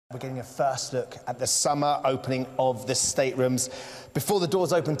We're getting a first look at the summer opening of the staterooms. Before the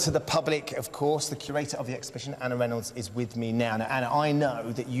doors open to the public, of course, the curator of the exhibition, Anna Reynolds, is with me now. Now, Anna, I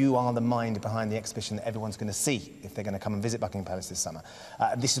know that you are the mind behind the exhibition that everyone's going to see if they're going to come and visit Buckingham Palace this summer.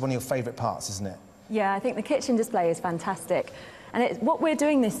 This is one of your favourite parts, isn't it? Yeah, I think the kitchen display is fantastic. And what we're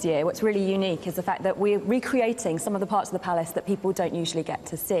doing this year, what's really unique, is the fact that we're recreating some of the parts of the palace that people don't usually get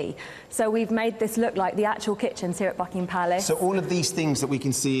to see. So we've made this look like the actual kitchens here at Buckingham Palace. So all of these things that we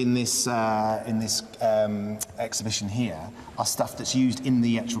can see in this exhibition here are stuff that's used in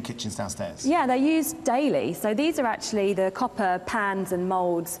the actual kitchens downstairs? Yeah, they're used daily. So these are actually the copper pans and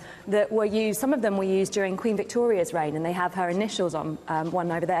moulds that were used, some of them were used during Queen Victoria's reign, and they have her initials on, one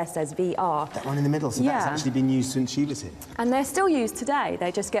over there says VR. That one in the middle, so that's actually been used since she was here? And they're still used today.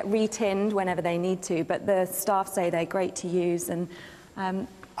 They just get re-tinned whenever they need to, but the staff say they're great to use. And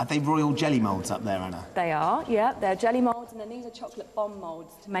are they royal jelly moulds up there, Anna? They are, yeah. They're jelly moulds, and then these are chocolate bomb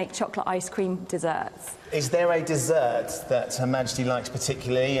moulds to make chocolate ice cream desserts. Is there a dessert that Her Majesty likes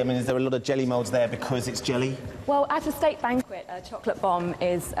particularly? I mean, is there a lot of jelly moulds there because it's jelly? Well, at a state banquet, a chocolate bomb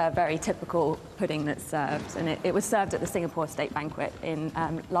is a very typical pudding that's served, and it was served at the Singapore state banquet in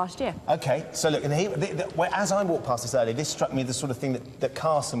last year. OK, so look, and here, as I walked past this earlier, this struck me the sort of thing that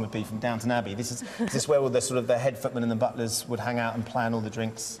Carson would be from Downton Abbey. Is this where all the head footmen and the butlers would hang out and plan all the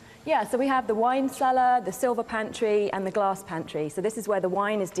drinks? Yeah, so we have the wine cellar, the silver pantry and the glass pantry. So this is where the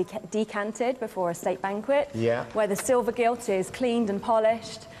wine is decanted before a state banquet, where the silver gilt is cleaned and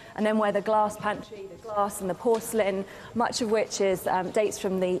polished, and then where the glass pantry, the glass and the porcelain, much of which is dates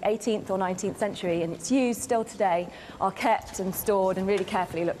from the 18th or 19th century, and it's used still today, are kept and stored and really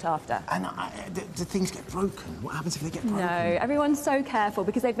carefully looked after. And do things get broken? What happens if they get broken? No, everyone's so careful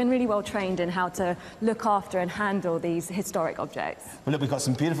because they've been really well trained in how to look after and handle these historic objects. Well, look, we've got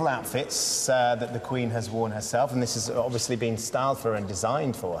some beautiful outfits that the Queen has worn herself, and this has obviously been styled for her and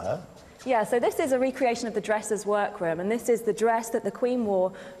designed for her. Yeah, so this is a recreation of the dresser's workroom, and this is the dress that the Queen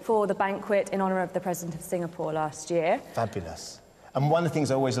wore for the banquet in honour of the President of Singapore last year. Fabulous. And one of the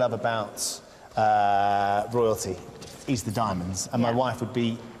things I always love about royalty is the diamonds, and my wife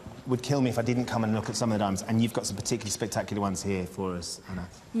would kill me if I didn't come and look at some of the diamonds, and you've got some particularly spectacular ones here for us, Anna.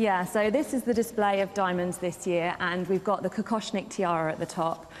 Yeah, so this is the display of diamonds this year, and we've got the Kokoshnik tiara at the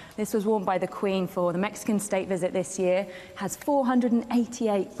top. This was worn by the Queen for the Mexican state visit this year. It has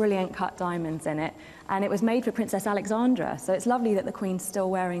 488 brilliant cut diamonds in it, and it was made for Princess Alexandra, so it's lovely that the Queen's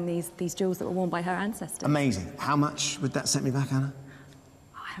still wearing these jewels that were worn by her ancestors. Amazing. How much would that set me back, Anna?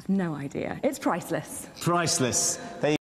 I have no idea. It's priceless. Priceless. There you